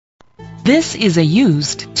This is a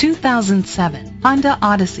used 2007 Honda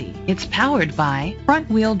Odyssey. It's powered by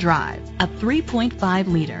front-wheel drive, a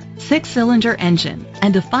 3.5-liter, 6-cylinder engine,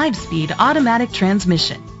 and a 5-speed automatic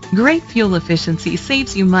transmission. Great fuel efficiency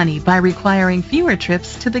saves you money by requiring fewer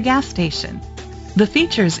trips to the gas station. The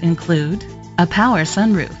features include a power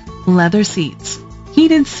sunroof, leather seats,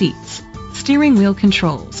 heated seats, steering wheel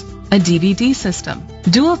controls, a DVD system,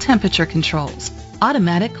 dual temperature controls,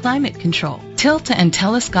 automatic climate control, tilt and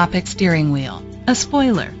telescopic steering wheel, a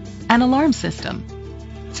spoiler, an alarm system.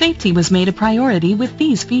 Safety was made a priority with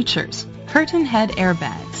these features: curtain head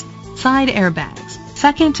airbags, side airbags,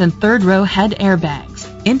 second and third row head airbags,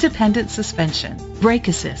 independent suspension, brake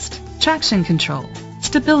assist, traction control,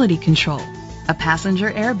 stability control, a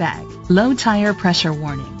passenger airbag, low tire pressure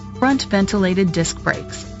warning, front ventilated disc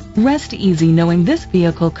brakes. Rest easy knowing this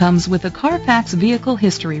vehicle comes with a Carfax Vehicle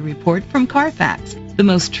History Report from Carfax, the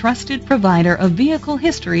most trusted provider of vehicle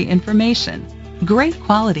history information. Great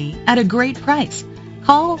quality at a great price.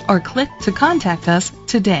 Call or click to contact us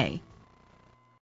today.